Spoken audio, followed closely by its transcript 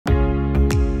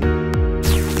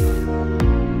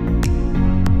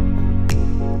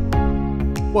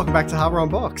Welcome back to Hardware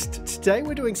Unboxed. Today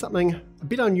we're doing something a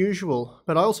bit unusual,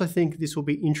 but I also think this will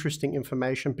be interesting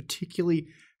information, particularly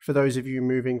for those of you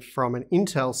moving from an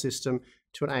Intel system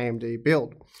to an AMD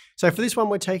build. So for this one,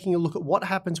 we're taking a look at what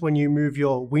happens when you move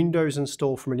your Windows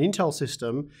install from an Intel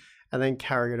system and then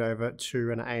carry it over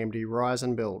to an AMD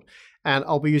Ryzen build. And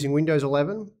I'll be using Windows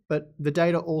 11, but the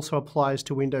data also applies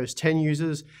to Windows 10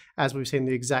 users, as we've seen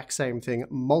the exact same thing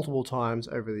multiple times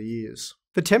over the years.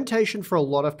 The temptation for a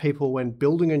lot of people when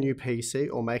building a new PC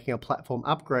or making a platform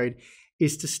upgrade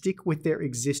is to stick with their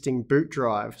existing boot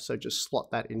drive. So just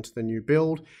slot that into the new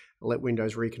build, let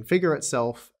Windows reconfigure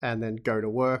itself, and then go to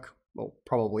work, or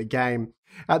probably game.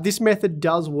 This method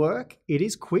does work. It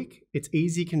is quick, it's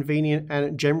easy, convenient,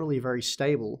 and generally very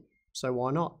stable. So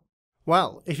why not?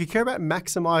 Well, if you care about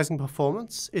maximizing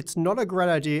performance, it's not a great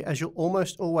idea, as you'll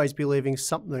almost always be leaving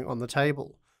something on the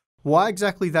table. Why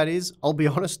exactly that is, I'll be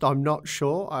honest, I'm not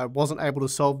sure. I wasn't able to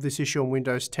solve this issue on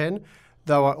Windows 10,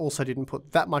 though I also didn't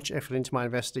put that much effort into my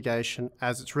investigation,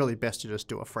 as it's really best to just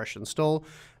do a fresh install,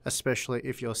 especially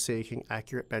if you're seeking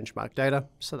accurate benchmark data,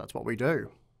 so that's what we do.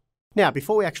 Now,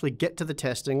 before we actually get to the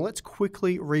testing, let's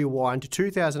quickly rewind to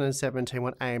 2017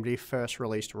 when AMD first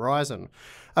released Ryzen.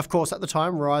 Of course, at the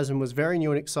time, Ryzen was very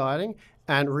new and exciting,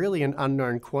 and really an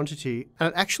unknown quantity, and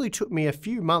it actually took me a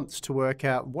few months to work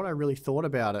out what I really thought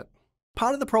about it.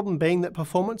 Part of the problem being that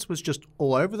performance was just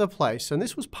all over the place, and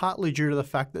this was partly due to the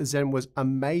fact that Zen was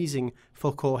amazing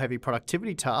for core-heavy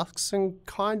productivity tasks and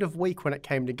kind of weak when it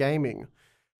came to gaming.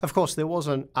 Of course, there was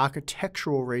an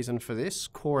architectural reason for this.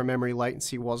 Core and memory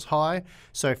latency was high,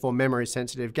 so for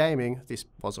memory-sensitive gaming, this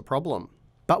was a problem.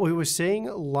 But we were seeing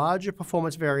larger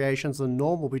performance variations than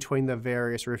normal between the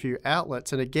various review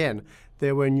outlets, and again,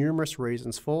 there were numerous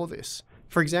reasons for this.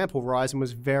 For example, Ryzen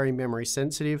was very memory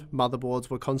sensitive, motherboards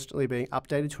were constantly being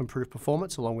updated to improve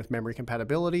performance along with memory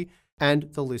compatibility, and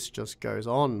the list just goes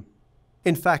on.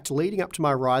 In fact, leading up to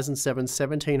my Ryzen 7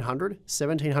 1700,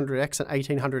 1700X and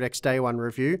 1800X Day 1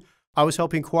 review, I was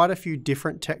helping quite a few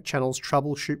different tech channels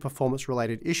troubleshoot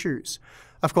performance-related issues.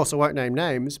 Of course, I won't name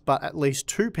names, but at least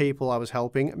 2 people I was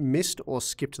helping missed or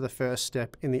skipped the first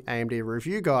step in the AMD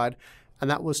review guide, and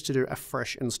that was to do a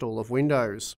fresh install of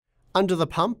Windows. Under the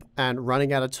pump and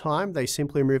running out of time, they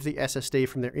simply removed the SSD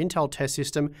from their Intel test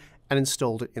system and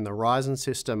installed it in the Ryzen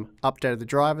system, updated the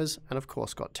drivers, and of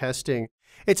course got testing.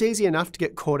 It's easy enough to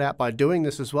get caught out by doing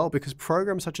this as well, because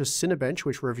programs such as Cinebench,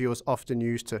 which reviewers often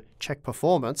use to check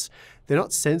performance, they're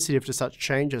not sensitive to such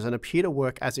changes and appear to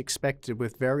work as expected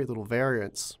with very little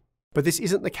variance. But this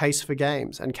isn't the case for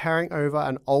games, and carrying over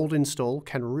an old install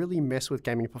can really mess with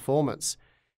gaming performance.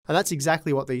 And that's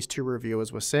exactly what these 2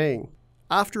 reviewers were seeing.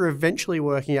 After eventually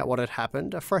working out what had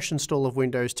happened, a fresh install of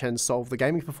Windows 10 solved the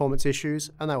gaming performance issues,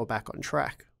 and they were back on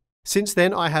track. Since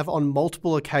then, I have on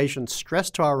multiple occasions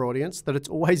stressed to our audience that it's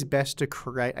always best to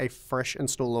create a fresh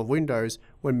install of Windows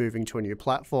when moving to a new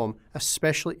platform,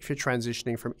 especially if you're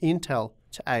transitioning from Intel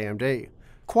to AMD.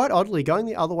 Quite oddly, going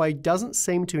the other way doesn't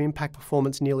seem to impact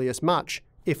performance nearly as much,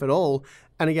 if at all,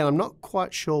 and again, I'm not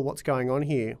quite sure what's going on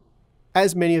here.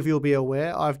 As many of you will be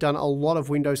aware, I've done a lot of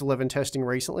Windows 11 testing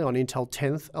recently on Intel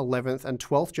 10th, 11th and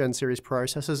 12th Gen series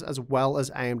processors, as well as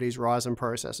AMD's Ryzen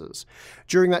processors.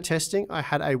 During that testing, I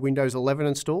had a Windows 11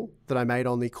 install that I made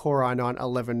on the Core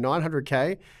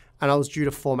i9-11900K, and I was due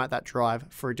to format that drive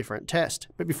for a different test.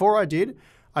 But before I did,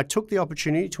 I took the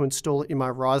opportunity to install it in my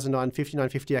Ryzen 9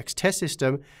 5950X test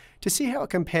system to see how it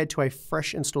compared to a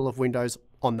fresh install of Windows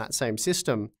on that same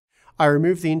system. I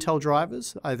removed the Intel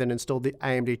drivers, I then installed the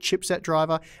AMD chipset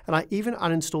driver, and I even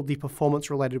uninstalled the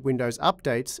performance-related Windows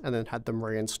updates and then had them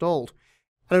reinstalled.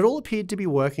 And it all appeared to be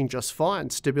working just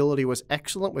fine. Stability was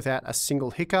excellent without a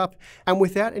single hiccup, and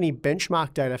without any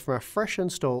benchmark data from a fresh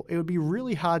install, it would be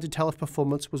really hard to tell if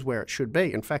performance was where it should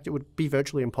be. In fact, it would be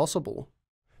virtually impossible.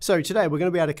 So today we're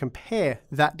going to be able to compare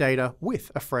that data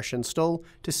with a fresh install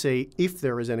to see if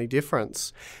there is any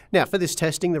difference. Now for this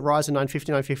testing, the Ryzen 9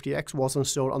 5950X was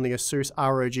installed on the Asus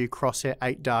ROG Crosshair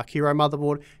 8 Dark Hero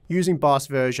motherboard using BIOS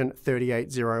version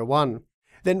 3801.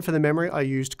 Then for the memory, I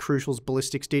used Crucial's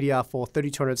Ballistics DDR4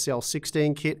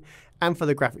 3200CL16 kit, and for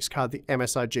the graphics card, the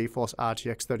MSI GeForce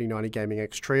RTX 3090 Gaming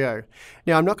X Trio.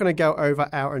 Now, I'm not going to go over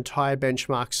our entire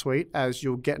benchmark suite, as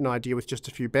you'll get an idea with just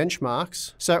a few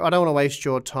benchmarks, so I don't want to waste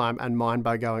your time and mine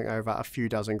by going over a few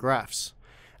dozen graphs.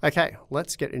 Okay,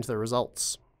 let's get into the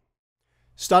results.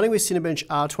 Starting with Cinebench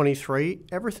R23,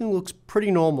 everything looks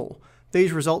pretty normal.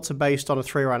 These results are based on a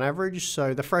 3-run average,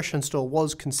 so the fresh install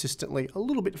was consistently a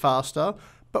little bit faster,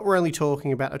 but we're only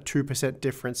talking about a 2%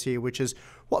 difference here, which is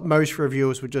what most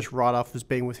reviewers would just write off as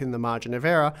being within the margin of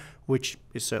error, which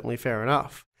is certainly fair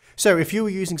enough. So if you were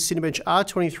using Cinebench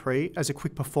R23 as a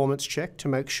quick performance check to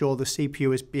make sure the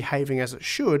CPU is behaving as it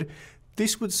should,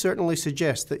 this would certainly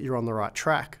suggest that you're on the right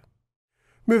track.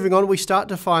 Moving on, we start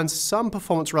to find some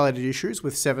performance-related issues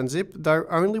with 7-zip, though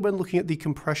only when looking at the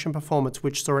compression performance,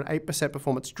 which saw an 8%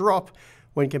 performance drop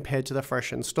when compared to the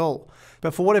fresh install.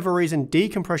 But for whatever reason,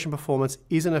 decompression performance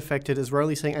isn't affected, as we're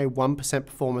only seeing a 1%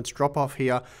 performance drop-off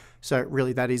here, so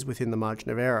really that is within the margin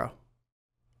of error.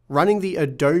 Running the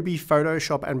Adobe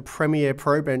Photoshop and Premiere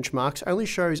Pro benchmarks only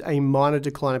shows a minor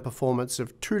decline in performance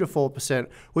of 2 to 4%,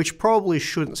 which probably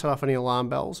shouldn't set off any alarm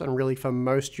bells, and really for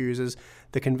most users,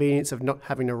 the convenience of not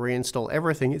having to reinstall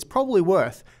everything is probably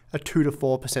worth a 2 to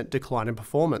 4% decline in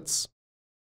performance.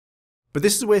 But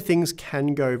this is where things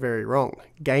can go very wrong: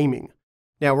 gaming.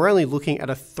 Now, we're only looking at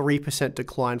a 3%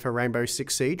 decline for Rainbow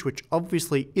Six Siege, which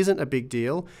obviously isn't a big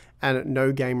deal, and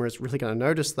no gamer is really going to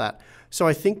notice that. So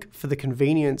I think for the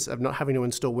convenience of not having to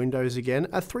install Windows again,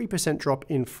 a 3% drop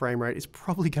in frame rate is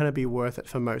probably going to be worth it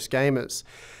for most gamers.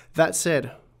 That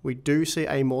said, we do see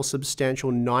a more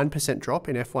substantial 9% drop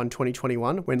in F1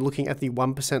 2021 when looking at the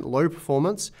 1% low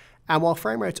performance, and while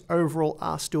frame rates overall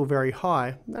are still very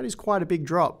high, that is quite a big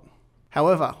drop.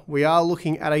 However, we are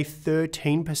looking at a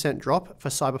 13% drop for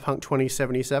Cyberpunk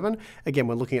 2077. Again,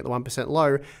 we're looking at the 1%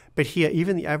 low, but here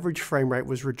even the average frame rate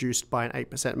was reduced by an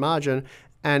 8% margin,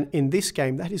 and in this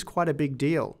game that is quite a big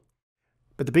deal.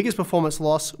 But the biggest performance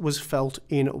loss was felt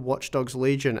in Watch Dogs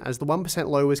Legion, as the 1%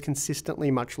 low was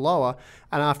consistently much lower,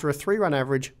 and after a 3-run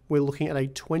average, we're looking at a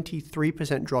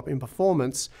 23% drop in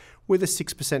performance, with a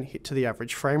 6% hit to the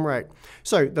average frame rate.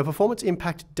 So the performance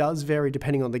impact does vary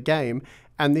depending on the game,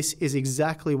 and this is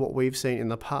exactly what we've seen in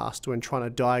the past when trying to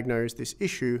diagnose this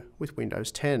issue with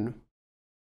Windows 10.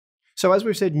 So as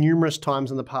we've said numerous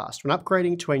times in the past, when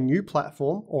upgrading to a new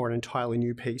platform or an entirely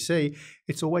new PC,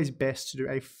 it's always best to do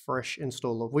a fresh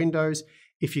install of Windows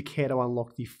if you care to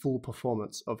unlock the full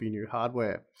performance of your new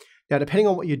hardware. Now, depending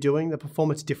on what you're doing, the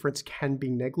performance difference can be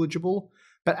negligible,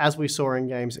 but as we saw in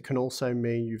games, it can also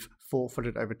mean you've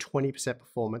forfeited over 20%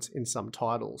 performance in some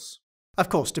titles. Of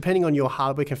course, depending on your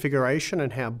hardware configuration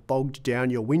and how bogged down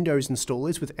your Windows install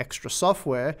is with extra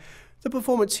software, the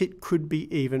performance hit could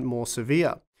be even more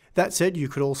severe. That said, you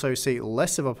could also see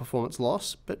less of a performance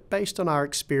loss, but based on our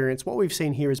experience, what we've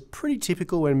seen here is pretty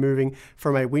typical when moving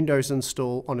from a Windows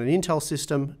install on an Intel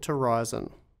system to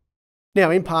Ryzen. Now,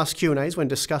 in past Q&As, when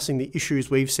discussing the issues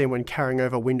we've seen when carrying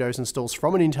over Windows installs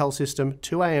from an Intel system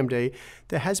to AMD,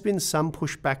 there has been some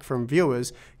pushback from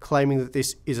viewers claiming that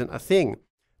this isn't a thing.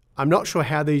 I'm not sure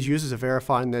how these users are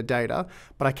verifying their data,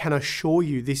 but I can assure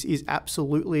you this is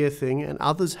absolutely a thing, and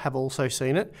others have also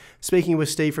seen it. Speaking with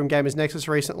Steve from Gamers Nexus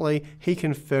recently, he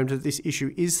confirmed that this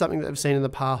issue is something that I've seen in the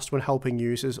past when helping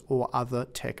users or other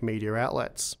tech media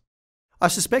outlets. I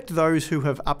suspect those who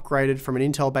have upgraded from an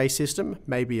Intel-based system,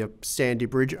 maybe a Sandy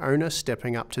Bridge owner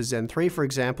stepping up to Zen 3 for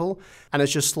example, and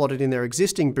has just slotted in their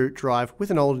existing boot drive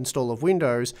with an old install of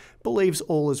Windows, believes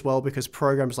all is well because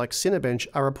programs like Cinebench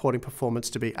are reporting performance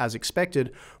to be as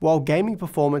expected, while gaming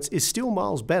performance is still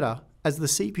miles better as the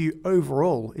CPU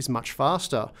overall is much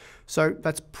faster. So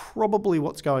that's probably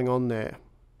what's going on there.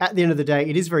 At the end of the day,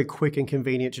 it is very quick and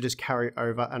convenient to just carry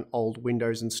over an old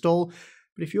Windows install.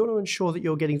 But if you want to ensure that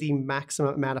you're getting the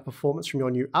maximum amount of performance from your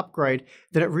new upgrade,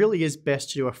 then it really is best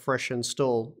to do a fresh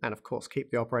install and of course keep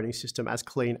the operating system as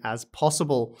clean as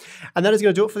possible. And that is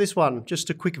going to do it for this one. Just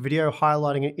a quick video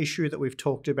highlighting an issue that we've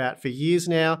talked about for years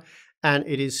now, and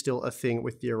it is still a thing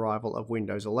with the arrival of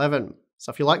Windows 11.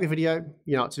 So if you like the video,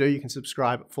 you know what to do. You can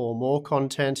subscribe for more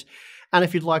content. And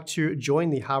if you'd like to join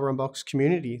the Hardware Unboxed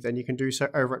community, then you can do so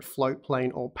over at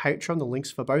Floatplane or Patreon. The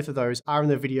links for both of those are in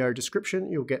the video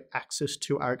description. You'll get access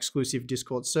to our exclusive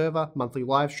Discord server, monthly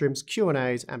live streams,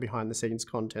 Q&As, and behind the scenes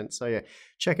content. So yeah,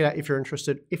 check it out if you're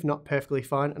interested. If not, perfectly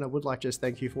fine. And I would like to just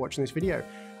thank you for watching this video.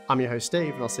 I'm your host,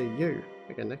 Steve, and I'll see you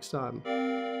again next time.